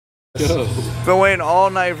Been waiting all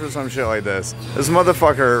night for some shit like this. This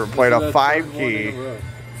motherfucker played a 5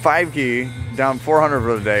 key, down 400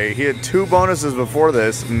 for the day. He had 2 bonuses before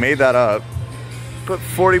this, made that up. Put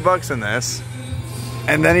 40 bucks in this.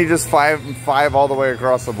 And then he just five all the way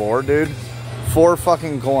across the board, dude. 4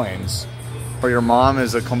 fucking coins. Or your mom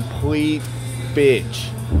is a complete bitch.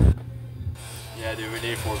 Yeah, dude, we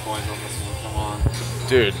need 4 coins on this one. Come on.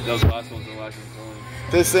 Dude. Those last ones are lacking coins.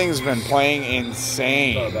 This thing's been playing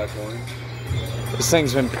insane. Not a bad coin. This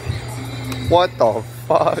thing's been... What the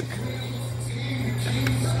fuck?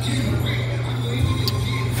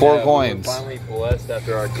 4 coins. We were finally blessed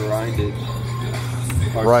after our grinded.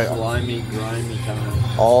 Our slimy, grimy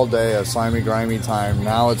time. All day, a slimy, grimy time.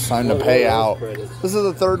 Now it's time to pay out. This is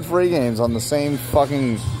the 3rd free games on the same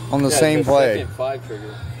fucking... On the same play. Second 5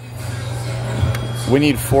 trigger. We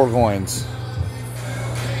need 4 coins.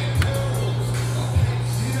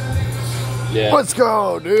 Yeah. Let's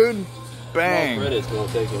go, dude. Bang. Credits, we'll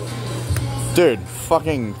take it. Dude,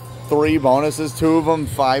 fucking 3 bonuses, 2 of them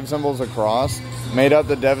 5 symbols across. Made up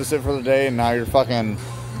the deficit for the day, and now you're fucking...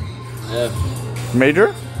 Yeah.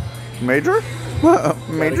 Major? Major?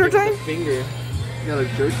 Major time? Finger. You gotta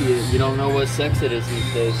jerky it. You don't know what sex it is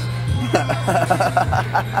these days.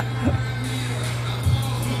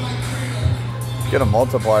 Get a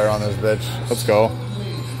multiplier on this bitch. Let's go.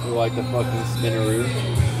 You like the fucking spinneroo?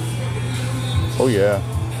 Oh yeah.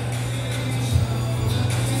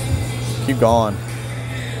 Keep going.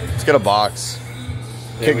 Let's get a box.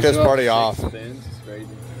 Yeah, Kick this party off. Spins. It's crazy.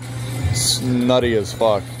 It's nutty as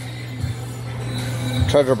fuck.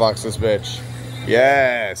 Treasure box this bitch.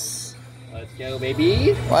 Yes. Let's go,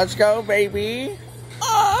 baby. Let's go, baby.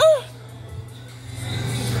 Ah.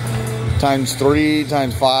 Times 3,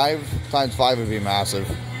 times 5. Times 5 would be massive.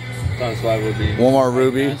 Times 5 would be... One more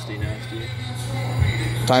ruby. Nasty.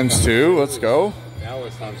 Times 2, let's go. Now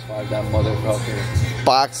it's times 5, that motherfucker.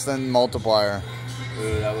 Box and multiplier.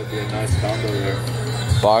 Ooh, that would be a nice combo there.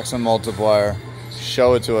 Box and multiplier.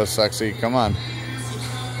 Show it to us, sexy. Come on.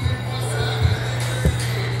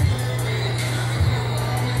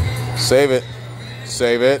 Save it.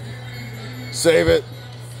 Save it. Save it.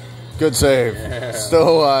 Good save. Yeah. Still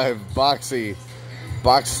alive. Boxy.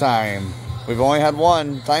 Box time. We've only had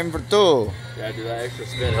 1. Time for 2. Yeah, dude, that extra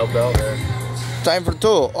spin helped out there. Time for 2.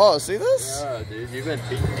 Oh, see this? Yeah, dude, you've been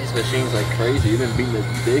beating these machines like crazy. You've been beating the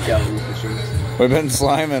dick out of these machines. We've been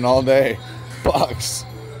sliming all day. Box.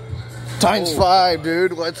 Times 5,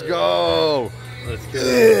 dude. Let's go. Let's go.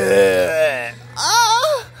 Yeah.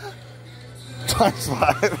 Ah. Times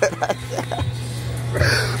 5.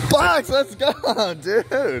 Box, let's go,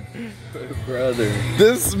 dude. Brother.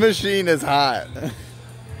 This machine is hot.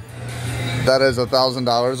 That is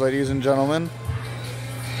 $1,000, ladies and gentlemen.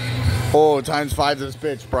 Oh, times 5 this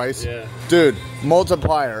bitch, Bryce. Yeah. Dude,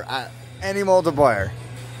 multiplier. Any multiplier.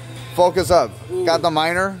 Focus up. Ooh. Got the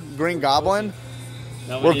minor, green goblin.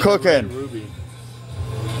 We're cooking. Ruby.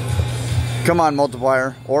 Come on,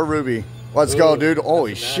 multiplier. Or ruby. Let's go, dude.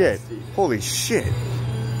 Holy shit. Nasty. Holy shit.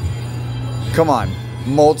 Come on.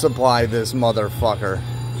 Multiply this motherfucker.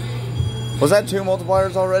 Was that 2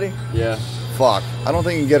 multipliers already? Yeah. Fuck. I don't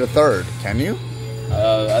think you can get a 3rd. Can you?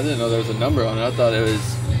 I didn't know there was a number on it. I thought it was...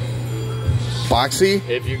 Boxy?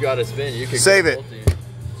 If you got a spin, you could... Save it.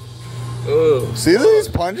 Ooh. See these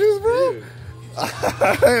punches, bro? Dude.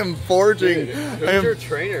 I am forging. Dude, who's your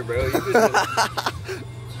trainer, bro? You've been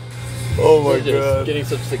oh my just god. getting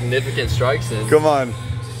some significant strikes in. Come on.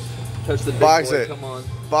 Touch the big Box boy. it. Come on.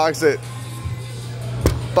 Box it.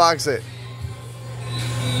 Box it.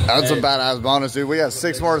 That's a badass bonus, dude. We got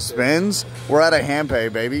 6 more spins. We're at a hand pay,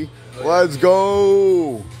 baby. Let's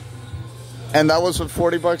go. And that was with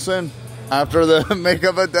 40 bucks in. After the make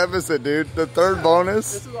up a deficit, dude. The 3rd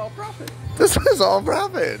bonus. This is all profit. This is all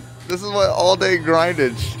profit. This is what all day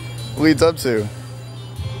grindage leads up to.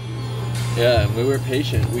 Yeah, we were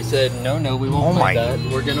patient. We said, no, we won't like that.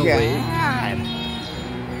 We're going to wait.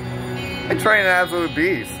 I train an absolute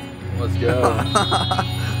beast. Let's go.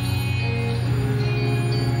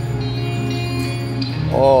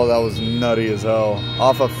 Oh, that was nutty as hell.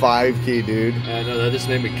 Off a 5 key, dude. Yeah, I know, that just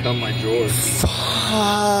made me cum my drawers.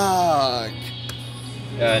 Fuck.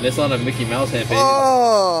 Yeah, and it's on a Mickey Mouse hand, baby.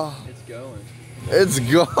 Oh. It's going. It's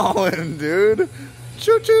going, dude.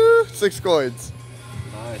 Choo choo. 6 coins.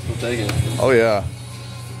 Nice, we'll take it. Oh, yeah.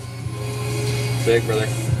 Sick, brother.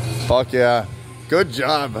 Fuck yeah. Good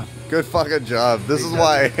job. Good fucking job. This is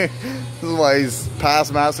why. This is why he's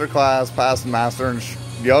past master class, past master, and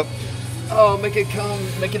yup. Oh, make it come,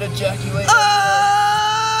 make it ejaculate.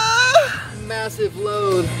 Massive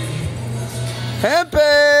load.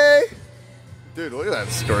 Hempe! Dude, look at that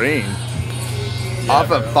screen. Off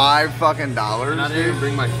of $5 fucking, I didn't even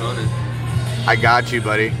bring my phone in. I got you,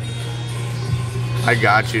 buddy. I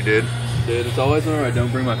got you, dude. Dude, it's always whenever I don't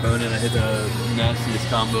bring my phone in, I hit the nastiest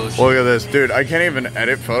combo. Look at this, dude. I can't even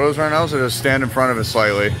edit photos right now, so just stand in front of it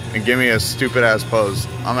slightly and give me a stupid ass pose.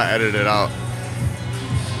 I'm gonna edit it out.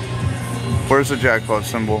 Where's the jackpot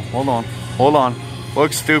symbol? Hold on. Hold on.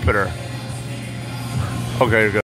 Look stupider. Okay, good.